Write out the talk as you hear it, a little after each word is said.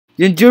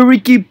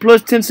Jinjuriki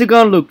plus 10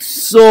 second looks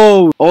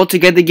so.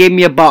 Altogether gave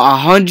me about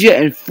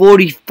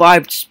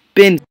 145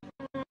 spins.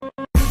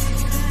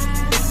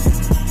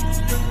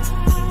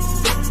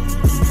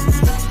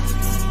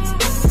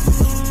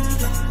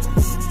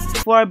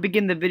 Before I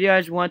begin the video,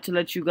 I just want to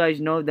let you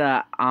guys know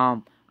that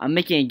I'm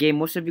making a game.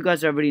 Most of you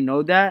guys already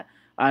know that.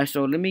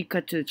 So let me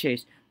cut to the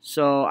chase.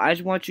 So I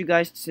just want you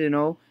guys to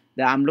know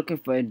that I'm looking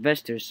for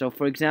investors. So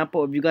for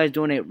example, if you guys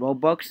donate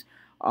Robux,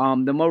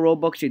 the more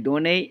Robux you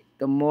donate,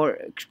 the more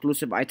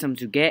exclusive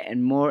items you get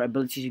and more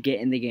abilities you get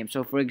in the game.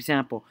 So for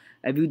example,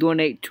 if you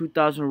donate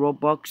 2,000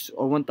 Robux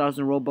or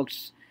 1,000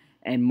 Robux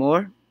and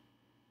more,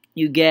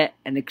 you get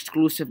an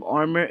exclusive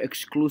armor,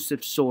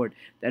 exclusive sword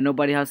that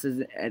nobody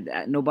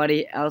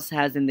else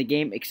has in the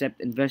game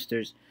except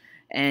investors.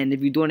 And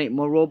if you donate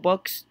more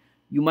Robux,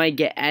 you might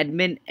get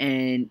admin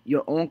and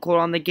your own code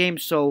on the game.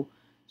 So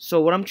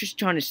what I'm just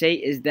trying to say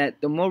is that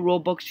the more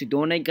Robux you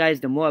donate, guys,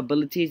 the more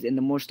abilities and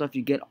the more stuff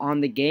you get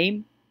on the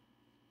game.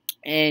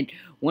 And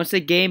once the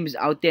game is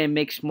out there and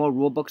makes more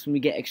Robux, when we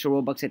get extra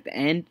Robux at the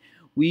end,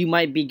 we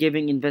might be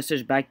giving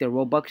investors back their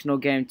Robux. No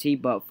guarantee,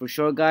 but for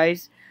sure,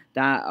 guys,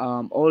 that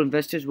all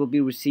investors will be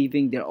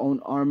receiving their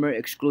own armor,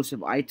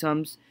 exclusive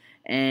items.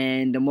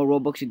 And the more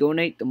Robux you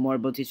donate, the more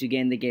abilities you get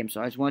in the game.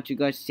 So I just want you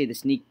guys to see the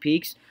sneak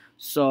peeks.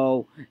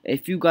 So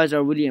if you guys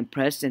are really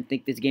impressed and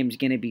think this game is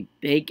going to be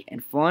big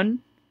and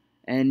fun,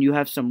 and you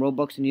have some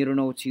Robux and you don't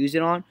know what to use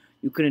it on,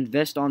 you can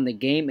invest on the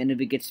game, and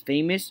if it gets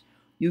famous,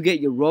 you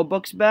get your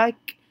Robux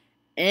back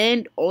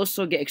and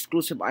also get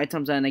exclusive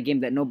items on a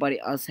game that nobody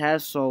else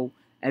has. So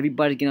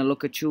everybody's going to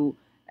look at you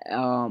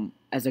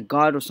as a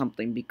god or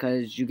something,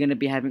 because you're going to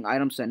be having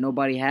items that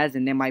nobody has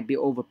and they might be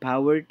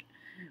overpowered.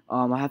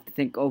 I have to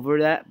think over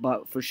that,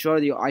 but for sure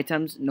your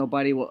items,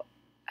 nobody will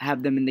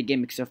have them in the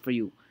game except for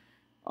you.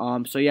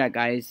 So yeah,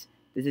 guys,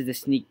 this is the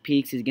sneak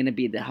peeks. It's gonna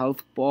be the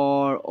health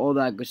bar, all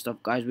that good stuff,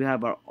 guys. We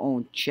have our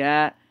own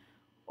chat,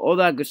 all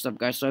that good stuff,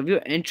 guys. So if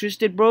you're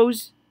interested,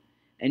 bros,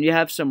 and you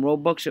have some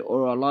Robux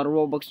or a lot of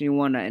Robux and you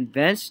wanna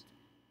invest,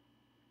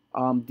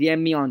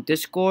 DM me on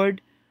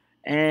Discord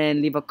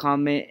and leave a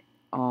comment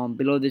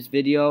below this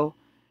video,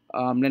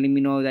 letting me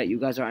know that you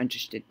guys are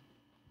interested.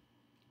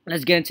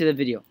 Let's get into the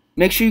video.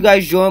 Make sure you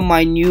guys join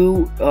my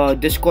new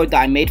Discord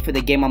that I made for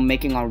the game I'm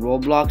making on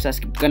Roblox. That's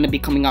gonna be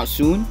coming out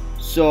soon.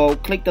 So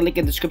click the link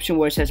in the description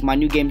where it says my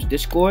new games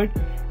Discord,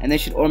 and then it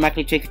should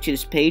automatically take you to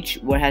this page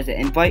where it has an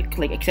invite.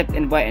 Click accept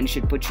invite and it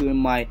should put you in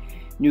my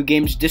new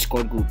games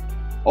Discord group.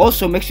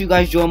 Also, make sure you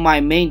guys join my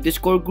main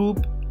Discord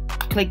group.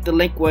 Click the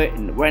link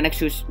right next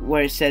to it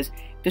where it says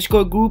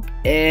Discord group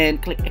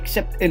and click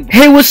accept invite.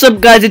 Hey, what's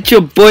up, guys? It's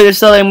your boy the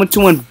Seller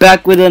and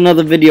back with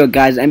another video,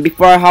 guys. And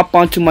before I hop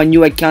onto my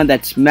new account,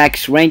 that's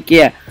max rank,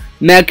 yeah,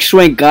 max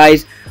rank,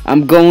 guys,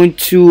 I'm going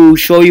to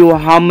show you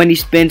how many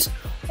spins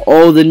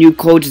all the new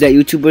codes that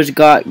YouTubers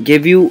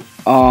give you,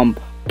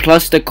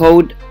 plus the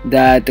code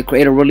that the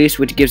creator released,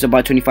 which gives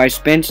about 25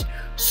 spins.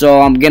 So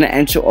I'm gonna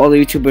enter all the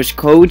YouTubers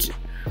codes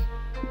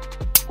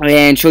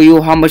and show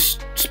you how much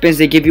spins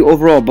they give you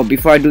overall. But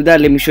before I do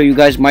that, let me show you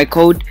guys my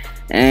code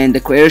and the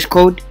creator's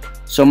code.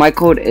 So my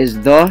code is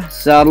the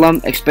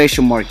Salam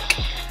exclamation mark.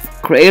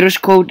 Creator's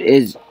code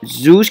is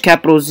Zeus,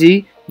 capital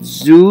Z,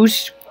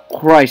 Zeus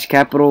Christ,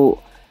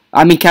 capital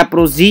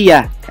Z,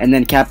 yeah, and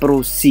then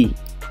capital C,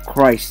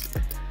 Christ,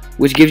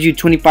 which gives you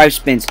 25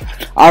 spins.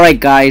 Alright,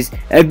 guys,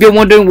 if you're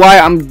wondering why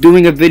I'm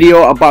doing a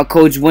video about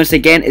codes once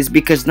again, it's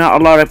because not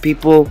a lot of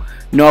people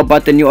know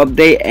about the new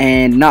update,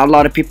 and not a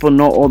lot of people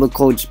know all the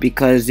codes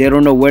because they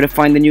don't know where to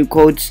find the new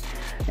codes,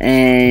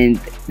 and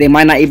they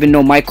might not even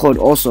know my code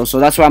also. So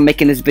that's why I'm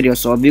making this video.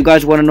 So if you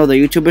guys want to know the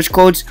YouTubers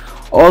codes,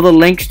 all the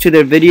links to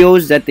their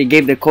videos that they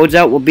gave their codes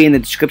out will be in the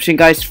description,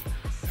 guys.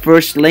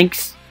 First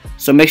links.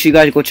 So make sure you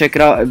guys go check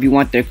it out if you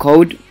want their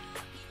code.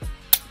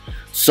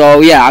 So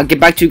yeah, I'll get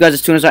back to you guys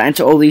as soon as I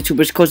enter all the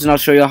YouTubers codes, and I'll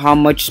show you how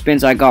much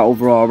spins I got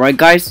overall. Alright,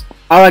 guys?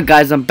 Alright,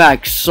 guys, I'm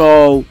back.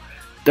 So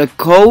the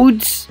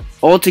codes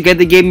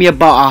altogether gave me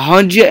about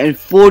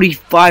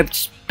 145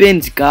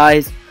 spins,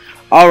 guys.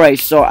 Alright,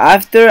 so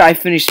after I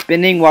finish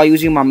spinning while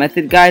using my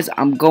method, guys,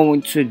 I'm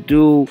going to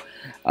do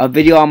a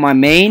video on my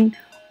main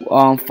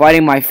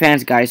fighting my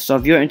fans, guys. So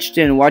if you're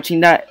interested in watching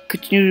that,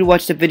 continue to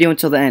watch the video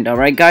until the end.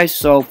 Alright, guys?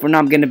 So for now,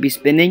 I'm going to be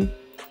spinning,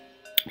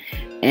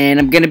 and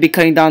I'm going to be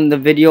cutting down the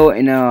video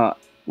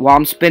while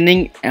I'm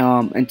spinning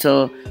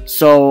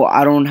so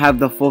I don't have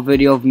the full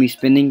video of me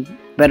spinning.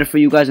 Better for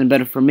you guys and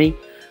better for me.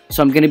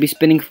 So I'm going to be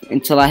spinning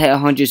until I hit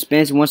 100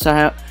 spins. Once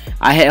I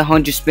hit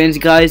 100 spins,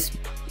 guys,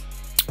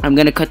 I'm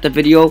going to cut the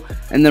video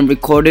and then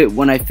record it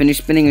when I finish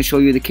spinning and show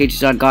you the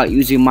cages I got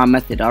using my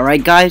method.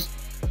 Alright, guys?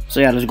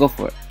 So yeah, let's go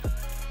for it.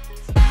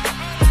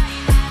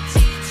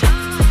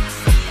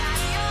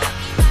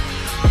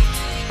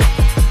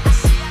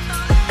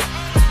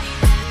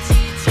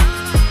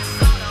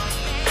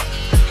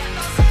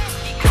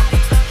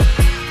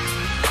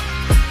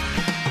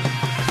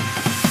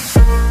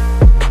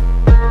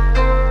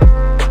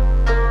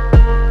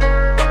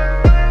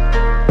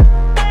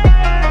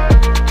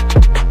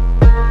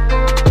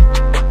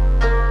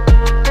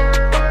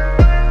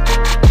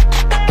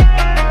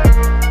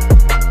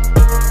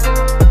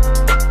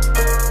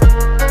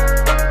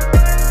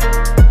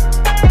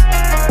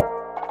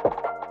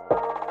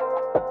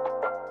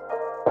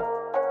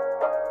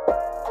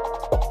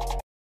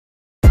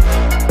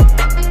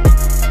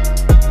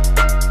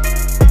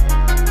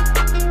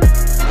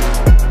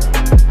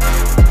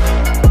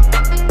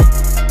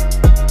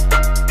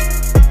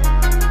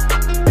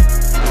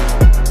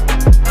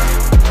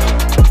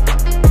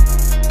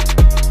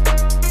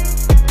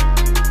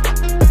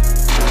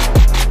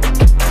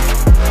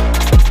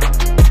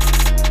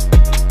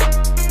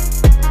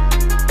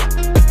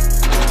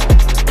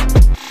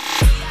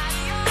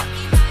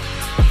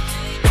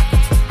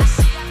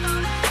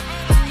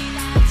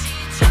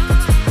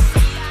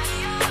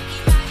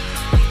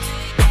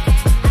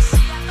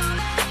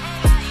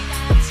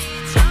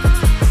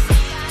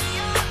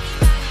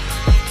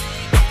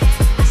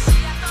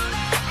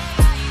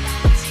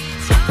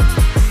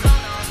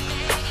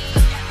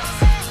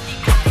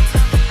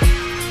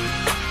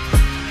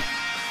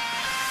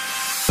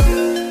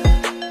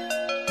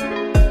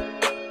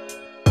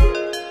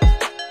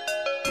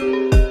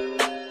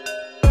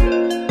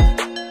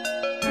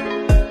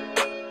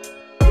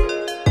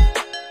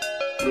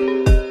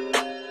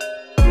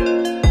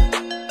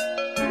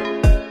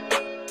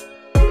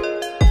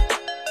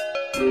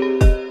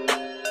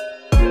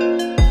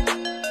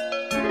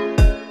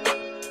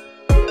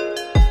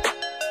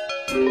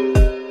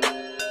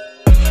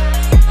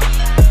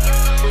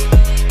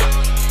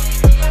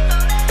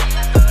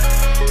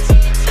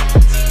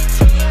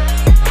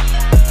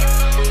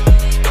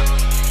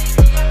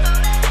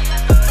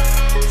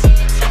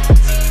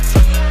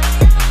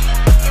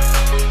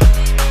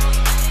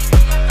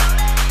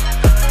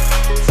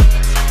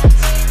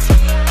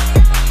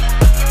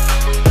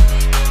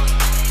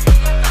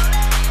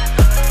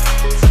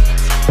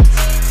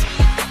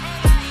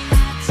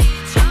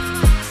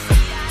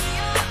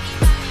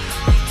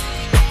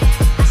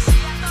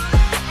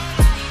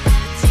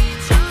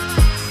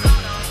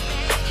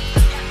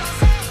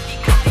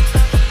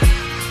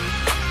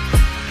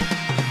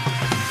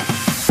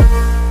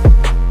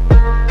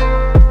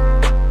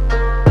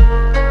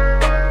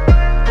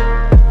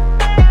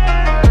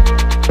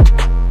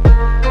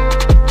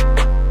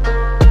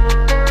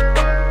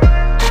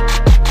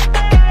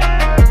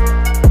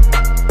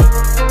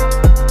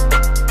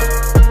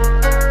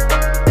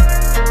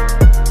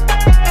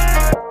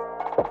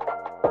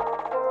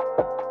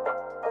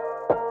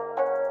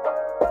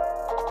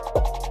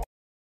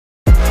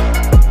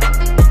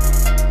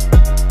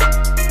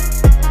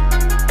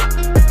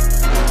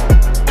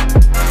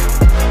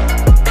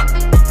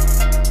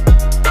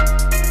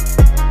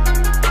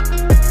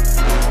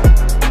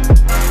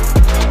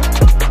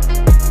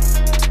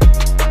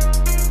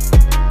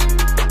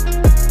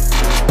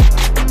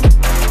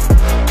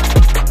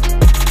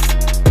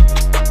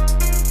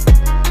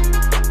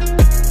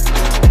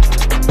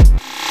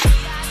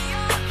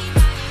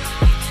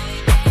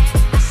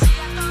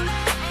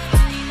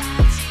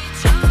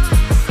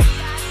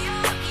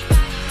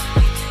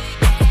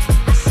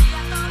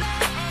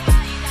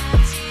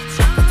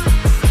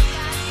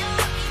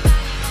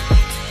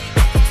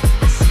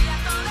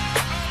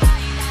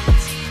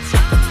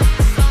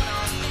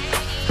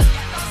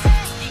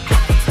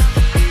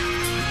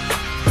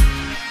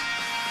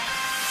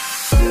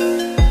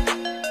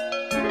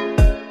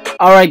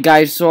 Alright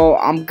guys, so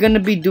I'm gonna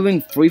be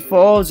doing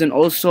free-for-alls and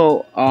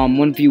also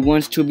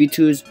 1v1s,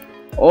 2v2s,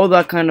 all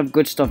that kind of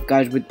good stuff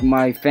guys with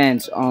my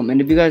fans. And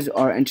if you guys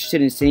are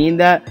interested in seeing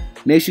that,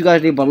 make sure you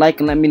guys leave a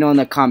like and let me know in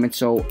the comments.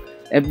 So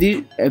if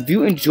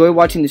you enjoy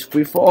watching this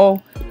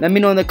free-for-all, let me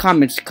know in the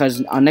comments,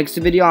 because our next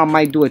video I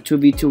might do a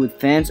 2v2 with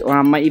fans, or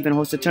I might even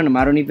host a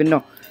tournament. I don't even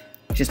know.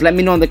 Just let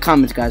me know in the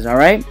comments guys,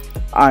 alright?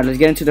 Alright, let's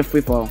get into the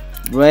free-for-all.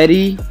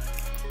 Ready,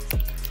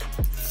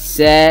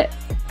 set,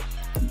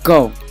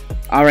 go.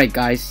 Alright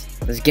guys,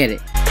 let's get it.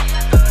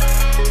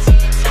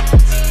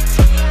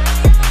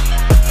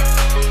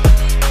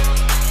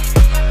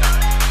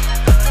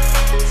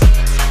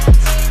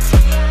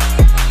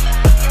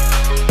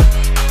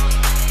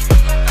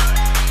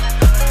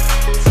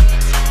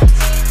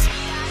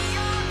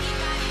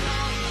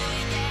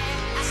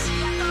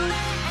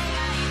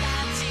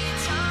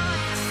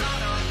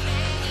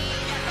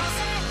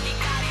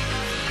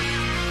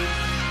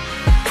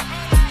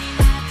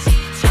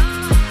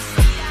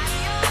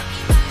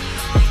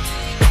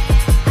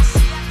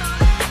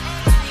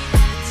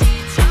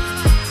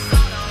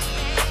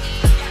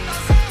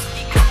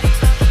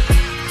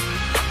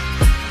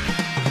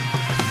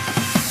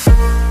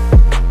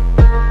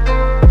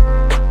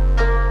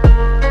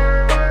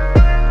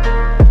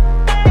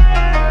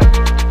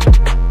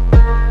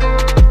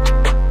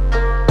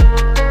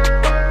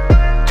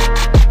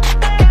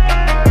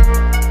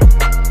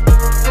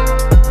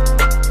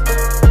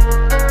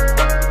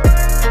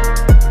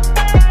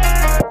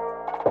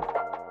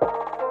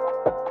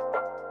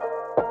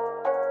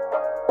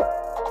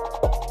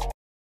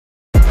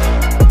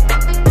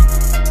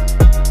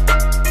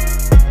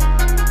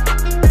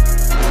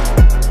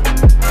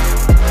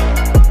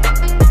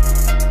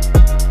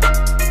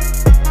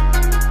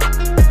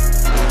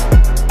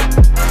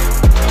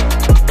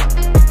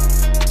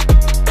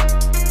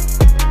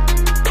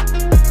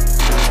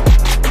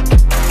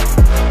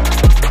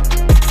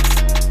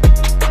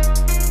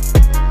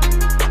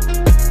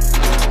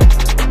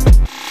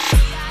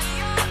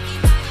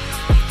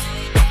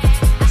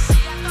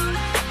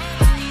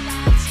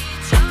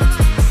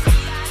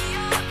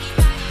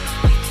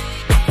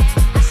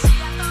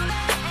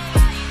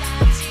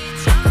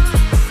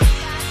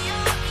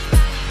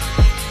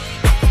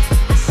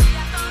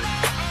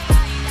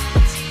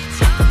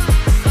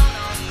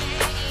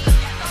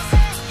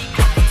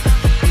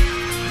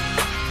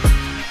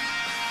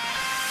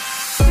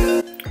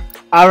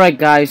 Alright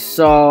guys,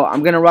 so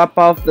I'm gonna wrap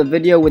off the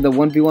video with a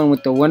 1v1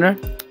 with the winner.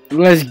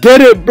 Let's get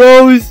it,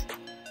 bros!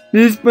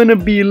 This is gonna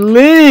be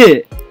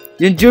lit!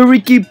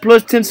 Jinchuriki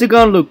plus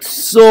Tensagon looks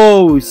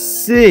so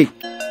sick!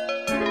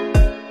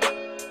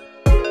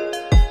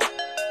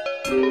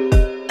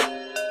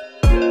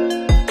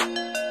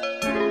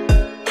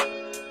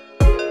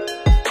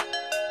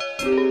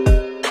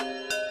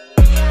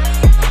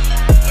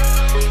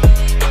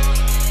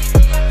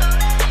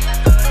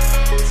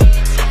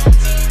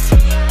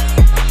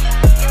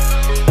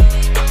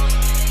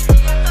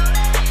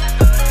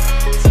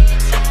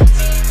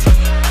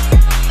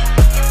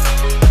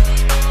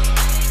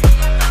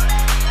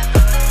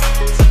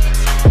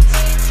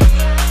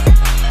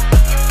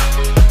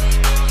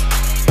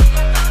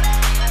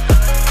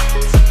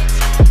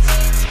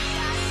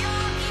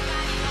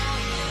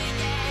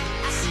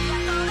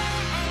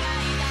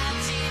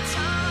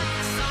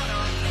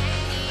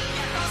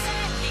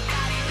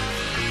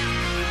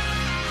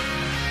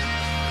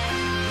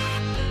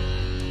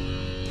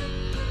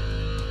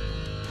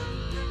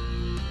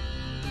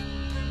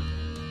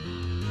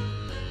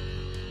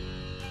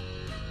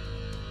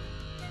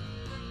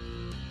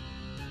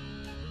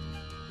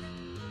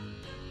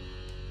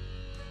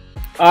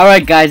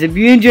 Alright guys, if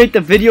you enjoyed the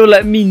video,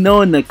 let me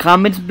know in the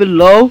comments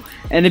below.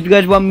 And if you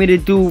guys want me to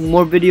do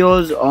more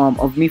videos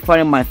of me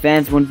fighting my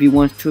fans,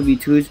 1v1s,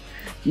 2v2s,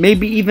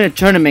 maybe even a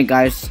tournament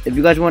guys. If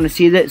you guys want to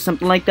see that,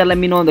 something like that, let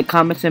me know in the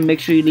comments, and make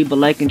sure you leave a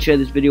like and share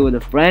this video with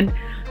a friend.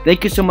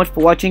 Thank you so much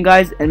for watching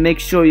guys, and make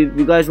sure if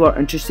you guys are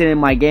interested in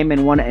my game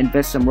and want to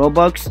invest some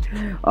Robux,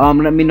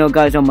 let me know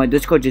guys on my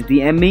Discord. Just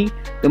DM me.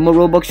 The more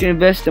Robux you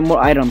invest, the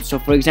more items. So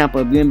for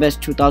example, if you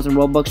invest 2,000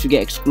 Robux, you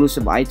get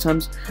exclusive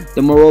items.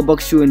 The more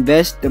Robux you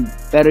invest, the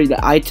better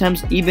the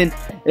items. Even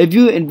if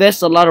you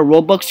invest a lot of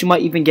Robux, you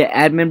might even get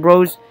admin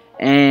bros,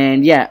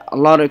 and yeah, a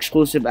lot of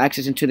exclusive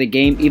access into the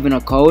game, even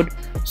a code.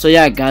 So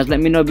yeah guys, let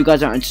me know if you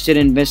guys are interested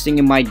in investing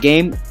in my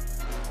game.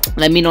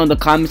 Let me know in the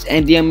comments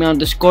and DM me on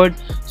Discord.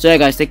 So yeah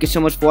guys, thank you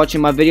so much for watching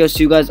my video.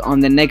 See you guys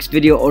on the next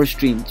video or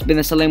stream. It's been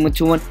the Salem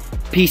 121.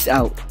 Peace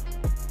out.